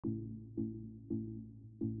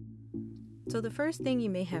So the first thing you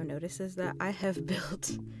may have noticed is that I have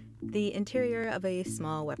built the interior of a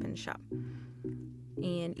small weapon shop.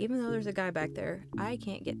 And even though there's a guy back there, I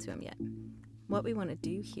can't get to him yet. What we want to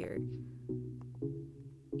do here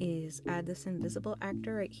is add this invisible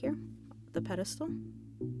actor right here, the pedestal.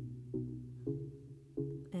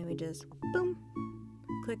 And we just, boom,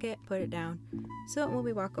 click it, put it down. So when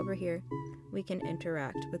we walk over here, we can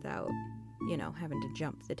interact without, you know, having to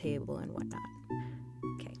jump the table and whatnot.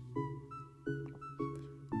 Okay.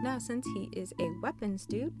 Now, since he is a weapons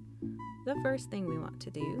dude, the first thing we want to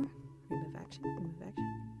do, remove action,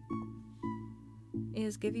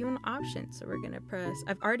 is give you an option. So we're going to press,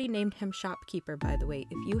 I've already named him Shopkeeper, by the way.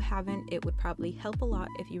 If you haven't, it would probably help a lot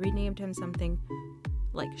if you renamed him something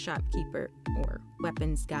like Shopkeeper or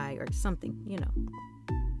Weapons Guy or something, you know,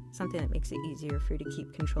 something that makes it easier for you to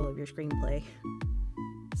keep control of your screenplay.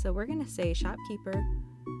 So we're going to say Shopkeeper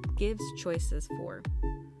gives choices for.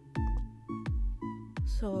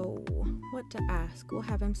 So what to ask? We'll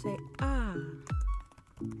have him say,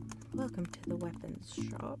 welcome to the weapons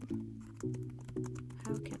shop.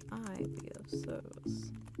 How can I be of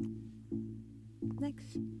service?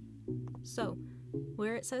 Next. So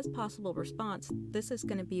where it says possible response, this is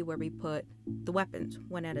going to be where we put the weapons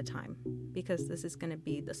one at a time, because this is going to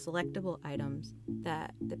be the selectable items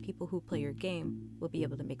that the people who play your game will be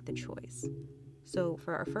able to make the choice. So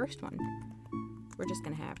for our first one, we're just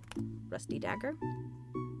going to have Rusty Dagger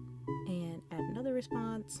and add another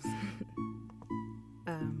response.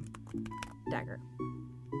 Dagger.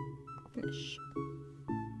 Finish.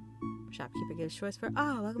 Shopkeeper gives choice for,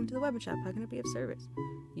 welcome to the weapon shop. How can I be of service?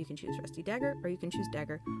 You can choose Rusty Dagger or you can choose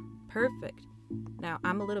Dagger. Perfect. Now,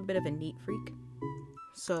 I'm a little bit of a neat freak,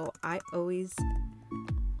 so I always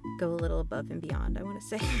go a little above and beyond, I want to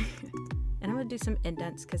say. And I'm going to do some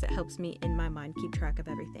indents because it helps me in my mind keep track of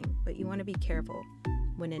everything. But you want to be careful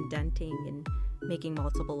when indenting and making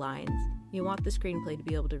multiple lines. You want the screenplay to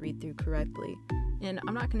be able to read through correctly. And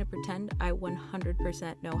I'm not going to pretend I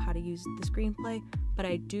 100% know how to use the screenplay, but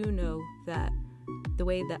I do know that the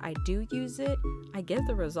way that I do use it, I get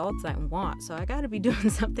the results I want, so I got to be doing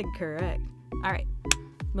something correct. All right,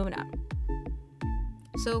 moving on.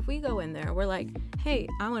 So if we go in there, we're like, hey,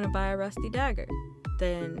 I want to buy a Rusty Dagger.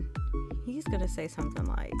 Then he's going to say something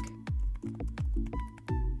like,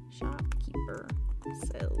 Shopkeeper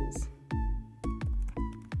sells.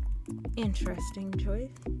 Interesting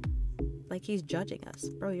choice. Like he's judging us.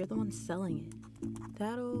 Bro, you're the one selling it.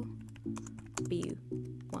 That'll be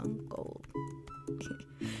 1 gold.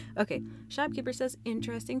 Okay, Shopkeeper says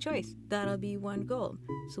interesting choice. That'll be 1 gold.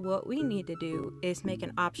 So what we need to do is make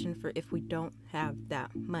an option for if we don't have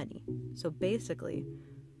that money. So basically,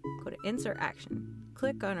 go to insert action,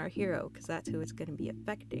 click on our hero because that's who it's going to be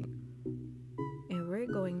affecting. And we're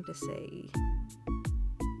going to say,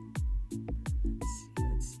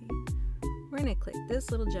 let's see. We're going to click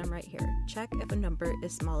this little gem right here. Check if a number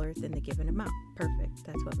is smaller than the given amount. Perfect.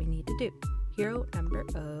 That's what we need to do. Hero number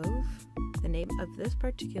of, the name of this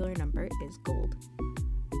particular number is gold.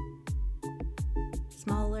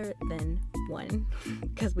 Smaller than 1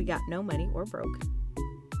 because we got no money or broke.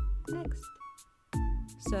 Next.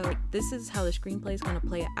 So this is how the screenplay is going to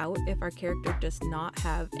play out if our character does not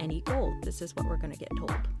have any gold. This is what we're going to get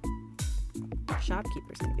told.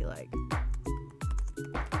 Shopkeeper's going to be like,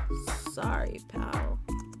 sorry, pal.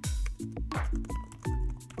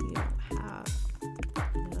 You don't have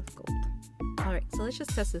enough gold. Alright, so let's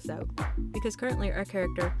just test this out. Because currently our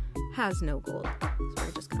character has no gold. So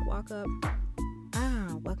we're just going to walk up.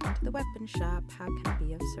 Welcome to the weapon shop. How can I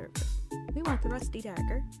be of service? We want the Rusty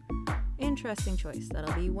Dagger. Interesting choice.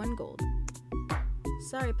 That'll be 1 gold.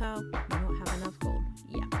 Sorry, pal. You don't have enough gold.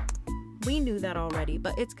 Yeah. We knew that already,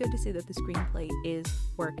 but it's good to see that the screenplay is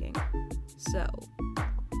working. So,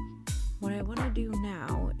 what I want to do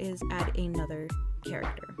now is add another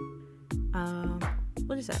character.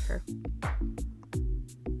 We'll just add her.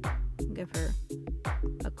 Give her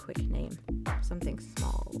a quick name. Something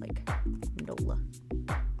small, like Nola.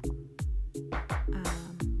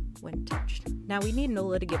 When touched. Now we need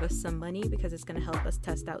Nola to give us some money because it's going to help us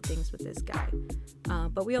test out things with this guy.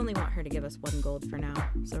 But we only want her to give us 1 gold for now.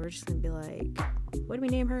 So we're just going to be like, what do we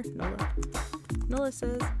name her? Nola. Nola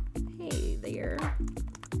says, hey there,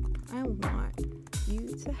 I want you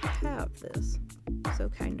to have this. So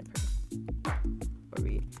kind of her. Or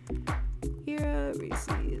hero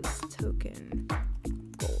receives token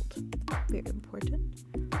gold. Very important.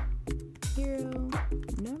 Hero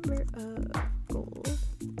number of gold.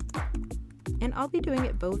 And I'll be doing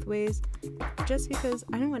it both ways just because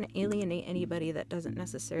I don't want to alienate anybody that doesn't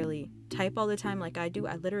necessarily type all the time like I do.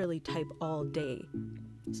 I literally type all day,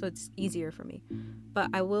 so it's easier for me. But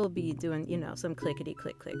I will be doing, you know, some clickety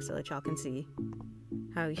click click so that y'all can see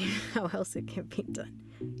how else it can be done.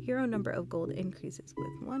 Hero number of gold increases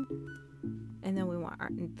with 1. And then we want our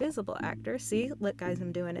invisible actor. See, look guys,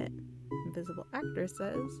 I'm doing it. Invisible actor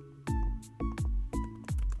says,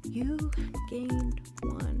 you gained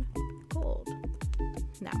 1 gold.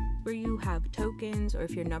 Now, where you have tokens or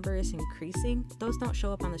if your number is increasing, those don't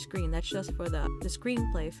show up on the screen. That's just for the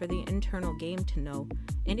screenplay, for the internal game to know.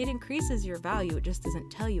 And it increases your value, it just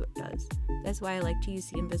doesn't tell you it does. That's why I like to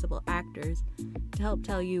use the invisible actors to help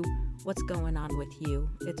tell you what's going on with you.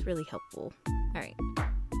 It's really helpful. Alright,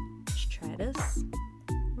 let's try this.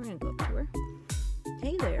 We're gonna go up to her.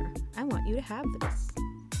 Hey there, I want you to have this.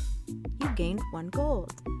 You gained 1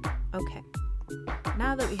 gold. Okay,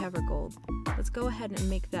 now that we have our gold, let's go ahead and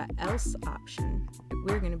make that else option.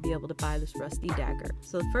 We're going to be able to buy this rusty dagger.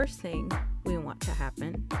 So the first thing we want to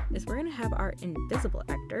happen is we're going to have our invisible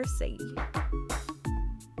actor say,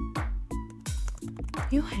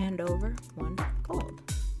 you hand over 1 gold.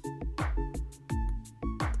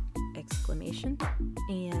 Exclamation.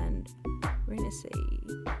 And we're going to say,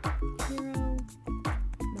 hero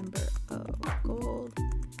number of gold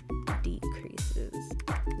decreases.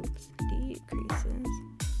 Oops, decreases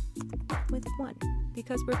with 1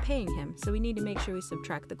 because we're paying him, so we need to make sure we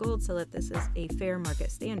subtract the gold so that this is a fair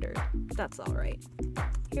market standard. That's all right.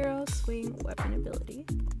 Hero swing weapon ability.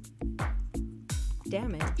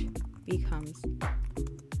 Damage becomes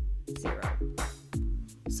 0.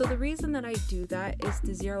 So the reason that I do that is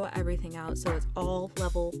to zero everything out so it's all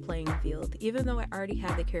level playing field, even though I already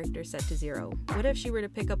have the character set to 0. What if she were to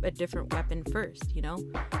pick up a different weapon first, you know?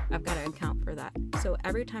 I've got to account for that. So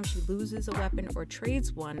every time she loses a weapon or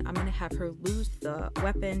trades one, I'm going to have her lose the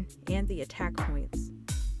weapon and the attack points.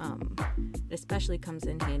 It especially comes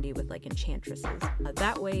in handy with like enchantresses.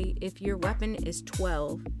 That way, if your weapon is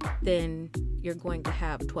 12, then you're going to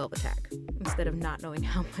have 12 attack instead of not knowing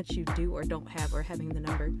how much you do or don't have or having the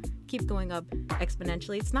number keep going up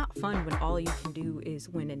exponentially. It's not fun when all you can do is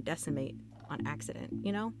win and decimate on accident,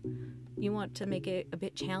 you know? You want to make it a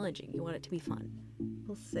bit challenging. You want it to be fun.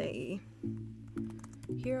 We'll say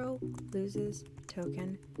hero loses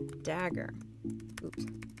token dagger. Oops.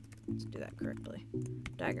 Let's do that correctly.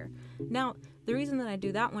 Dagger. Now, the reason that I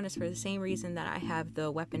do that one is for the same reason that I have the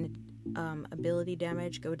weapon ability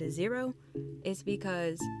damage go to 0 is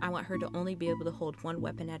because I want her to only be able to hold 1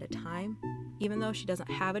 weapon at a time. Even though she doesn't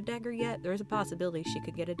have a dagger yet, there's a possibility she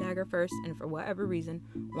could get a dagger first and for whatever reason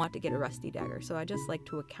want to get a rusty dagger. So I just like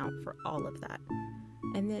to account for all of that.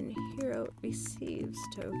 And then hero receives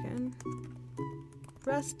token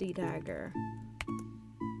rusty dagger.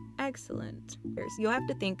 Excellent. You'll have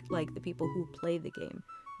to think like the people who play the game,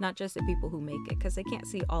 not just the people who make it, because they can't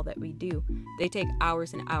see all that we do. They take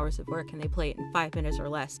hours and hours of work and they play it in 5 minutes or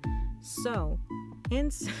less. So,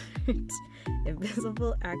 insert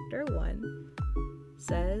invisible actor 1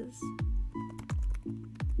 says,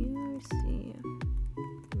 you see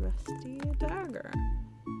rusty dagger.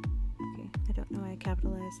 Okay, I don't know why I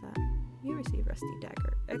capitalized that. You receive rusty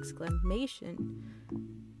dagger. Exclamation.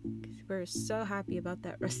 We're so happy about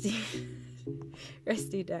that rusty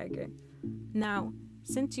dagger. Now,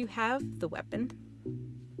 since you have the weapon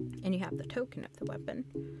and you have the token of the weapon,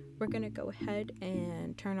 we're going to go ahead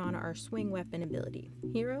and turn on our swing weapon ability.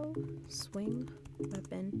 Hero swing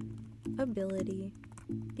weapon ability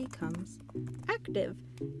becomes active.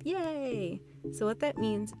 Yay! So what that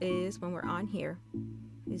means is when we're on here,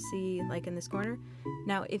 you see like in this corner,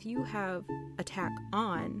 now if you have attack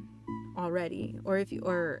on already, or if you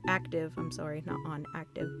are active, I'm sorry, not on,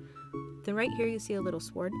 active, then right here you see a little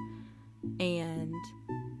sword, and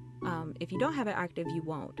if you don't have it active, you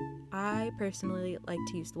won't. I personally like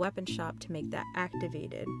to use the weapon shop to make that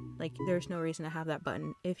activated. Like there's no reason to have that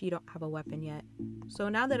button if you don't have a weapon yet. So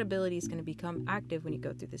now that ability is going to become active when you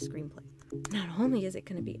go through the screenplay. Not only is it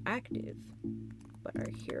going to be active, but our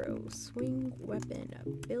hero swing weapon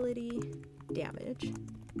ability damage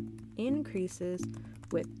increases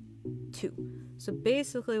with 2. So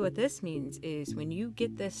basically what this means is when you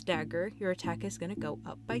get this dagger, your attack is going to go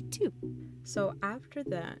up by 2. So after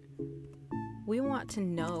that, we want to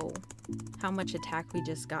know how much attack we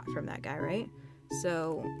just got from that guy, right?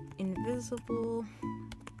 So invisible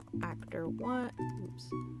actor 1,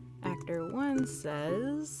 actor 1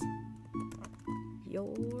 says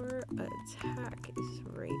your attack is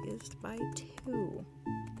raised by 2.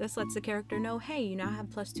 This lets the character know, hey, you now have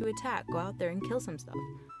 +2 attack. Go out there and kill some stuff.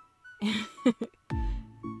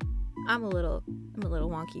 I'm a little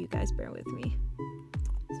wonky, you guys bear with me.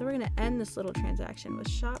 So we're gonna end this little transaction with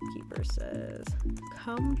shopkeeper says,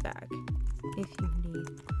 come back if you need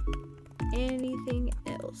anything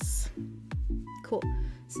else. Cool.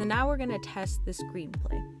 So now we're gonna test the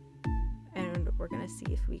screenplay, and we're gonna see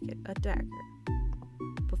if we get a dagger.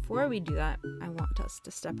 Before we do that, I want us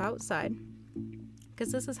to step outside,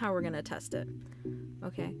 because this is how we're gonna test it.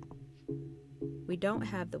 Okay. We don't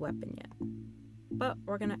have the weapon yet, but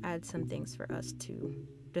we're gonna add some things for us to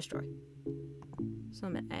destroy. So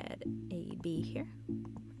I'm gonna add a B here.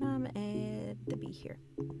 I'm gonna add the B here.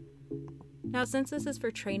 Now, since this is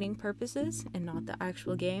for training purposes and not the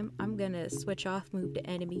actual game, I'm gonna switch off move to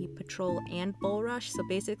enemy, patrol, and bull rush. So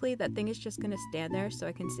basically that thing is just gonna stand there so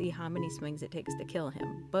I can see how many swings it takes to kill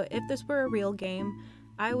him. But if this were a real game,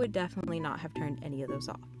 I would definitely not have turned any of those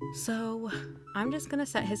off. So I'm just gonna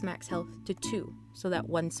set his max health to 2 so that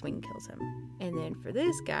 1 swing kills him. And then for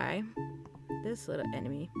this guy, this little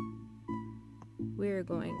enemy, we're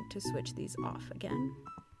going to switch these off again.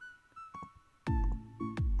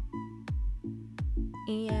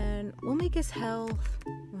 And we'll make his health,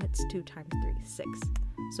 what's 2 times 3? 6.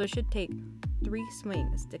 So it should take 3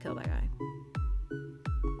 swings to kill that guy.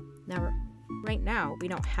 Now, right now, we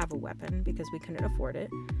don't have a weapon because we couldn't afford it.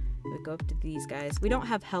 We go up to these guys. We don't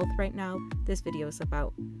have health right now. This video is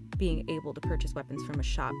about being able to purchase weapons from a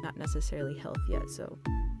shop, not necessarily health yet. So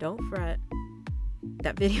don't fret.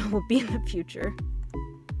 That video will be in the future.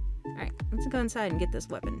 Alright, let's go inside and get this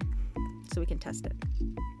weapon so we can test it.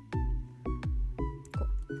 Cool.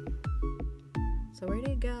 So we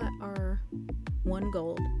already got our 1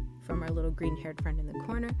 gold from our little green-haired friend in the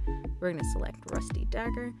corner. We're going to select Rusty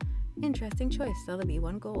Dagger. Interesting choice. That'll be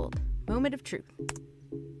 1 gold. Moment of truth.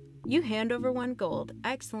 You hand over 1 gold.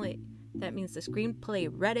 Excellent. That means the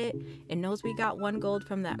screenplay read it and knows we got 1 gold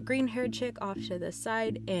from that green-haired chick off to the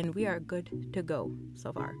side, and we are good to go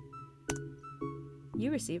so far.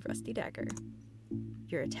 You receive Rusty Dagger.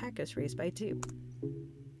 Your attack is raised by 2.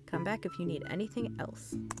 Come back if you need anything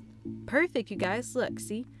else. Perfect, you guys. Look,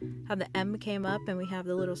 see how the M came up and we have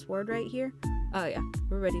the little sword right here? Oh yeah,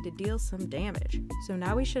 we're ready to deal some damage. So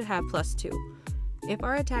now we should have +2. If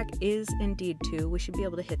our attack is indeed 2, we should be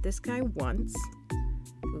able to hit this guy once.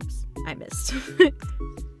 Oops, I missed.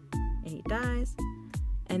 And he dies.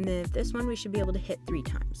 And then this one we should be able to hit 3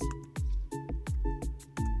 times.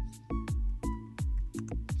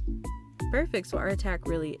 Perfect, so our attack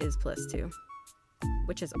really is +2,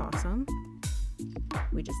 which is awesome.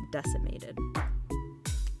 We just decimated.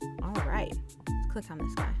 Alright, let's click on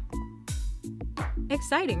this guy.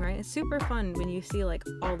 Exciting, right? It's super fun when you see like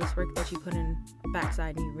all this work that you put in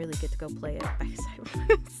backside and you really get to go play it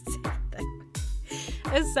backside.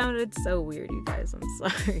 It sounded so weird, you guys. I'm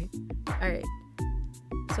sorry. Alright.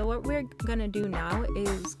 So what we're gonna do now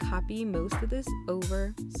is copy most of this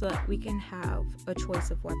over so that we can have a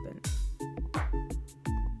choice of weapons.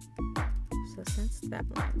 So since that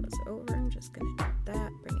line was over, I'm just gonna do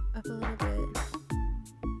that, bring it up a little bit.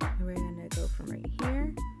 And we're gonna go from right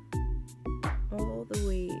here all the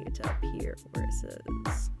way to up here where it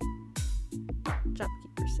says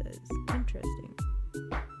Shopkeeper says. Interesting.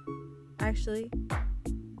 Actually,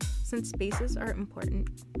 since spaces are important,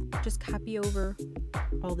 just copy over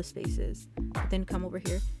all the spaces, but then come over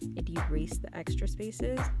here and erase the extra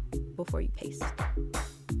spaces before you paste.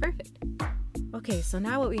 Perfect. Okay, so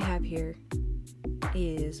now what we have here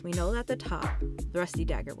is we know that the top, the Rusty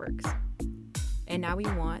Dagger works. And now we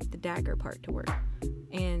want the dagger part to work.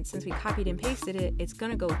 And since we copied and pasted it, it's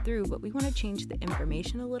gonna go through, but we want to change the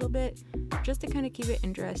information a little bit just to kind of keep it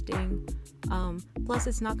interesting. Plus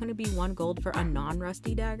it's not going to be 1 gold for a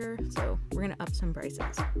non-rusty dagger, so we're gonna up some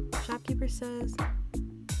prices. Shopkeeper says,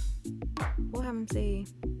 we'll have him say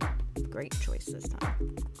great choice this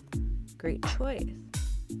time. Great choice.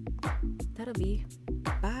 That'll be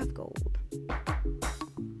 5 gold.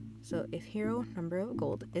 So if hero number of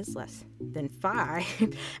gold is less than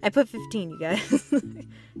 5, I put 15, you guys,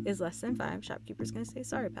 is less than 5, shopkeeper's gonna say,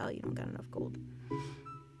 sorry pal, you don't got enough gold.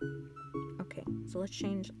 Okay, so let's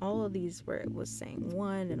change all of these where it was saying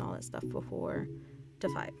 1 and all that stuff before to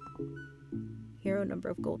 5. Hero number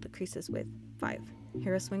of gold decreases with 5.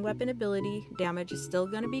 Hero swing weapon ability damage is still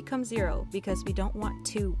gonna become 0 because we don't want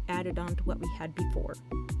 2 added on to what we had before,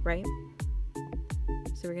 right?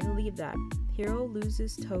 So we're gonna leave that. Hero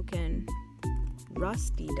loses token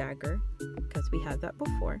Rusty Dagger because we had that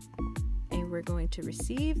before, and we're going to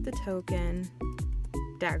receive the token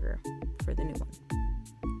Dagger for the new one.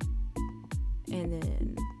 And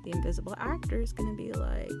then the invisible actor is gonna be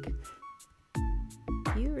like,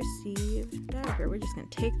 you receive Dagger. We're just gonna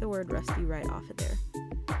take the word Rusty right off of there.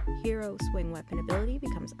 Hero swing weapon ability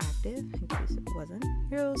becomes active in case it wasn't.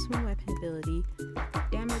 Hero swing weapon ability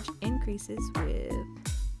damage increases with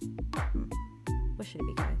what should it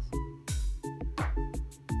be, guys?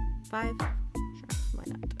 5? Sure, why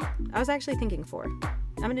not? I was actually thinking 4.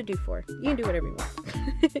 I'm gonna do 4. You can do whatever you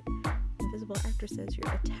want. Invisible actor says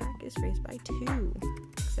your attack is raised by 2.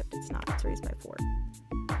 Except it's not. It's raised by 4.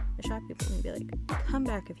 The shopkeeper will be like, come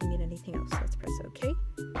back if you need anything else. Let's press OK.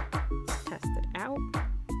 Let's test it out.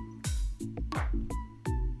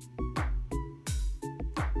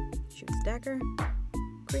 Shoots dagger.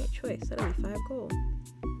 Great choice. That'll be 5 gold.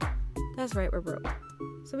 That's right, we're broke.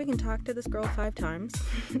 So we can talk to this girl 5 times.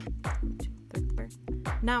 1, 2, 3, 4.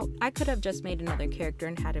 Now, I could have just made another character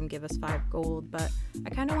and had him give us 5 gold, but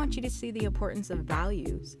I kind of want you to see the importance of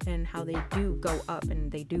values and how they do go up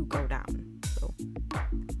and they do go down. So,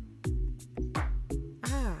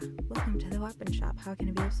 welcome to the weapon shop. How can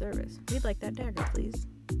I be of service? We'd like that dagger, please.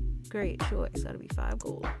 Great choice. That'll be 5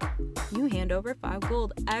 gold. You hand over 5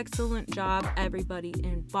 gold. Excellent job, everybody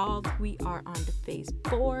involved. We are on to phase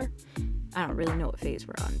 4. I don't really know what phase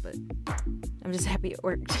we're on, but I'm just happy it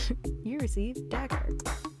worked. You receive dagger.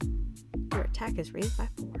 Your attack is raised by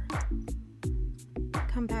 4.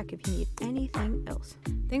 Come back if you need anything else.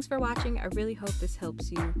 Thanks for watching. I really hope this helps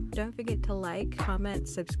you. Don't forget to like, comment,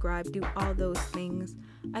 subscribe, do all those things.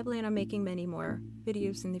 I plan on making many more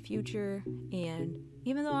videos in the future, and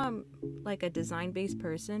even though I'm like a design-based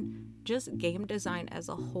person, just game design as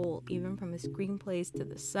a whole, even from the screenplays to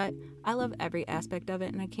the set, I love every aspect of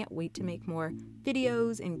it, and I can't wait to make more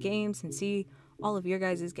videos and games and see all of your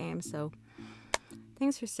guys' games. So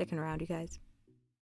thanks for sticking around, you guys.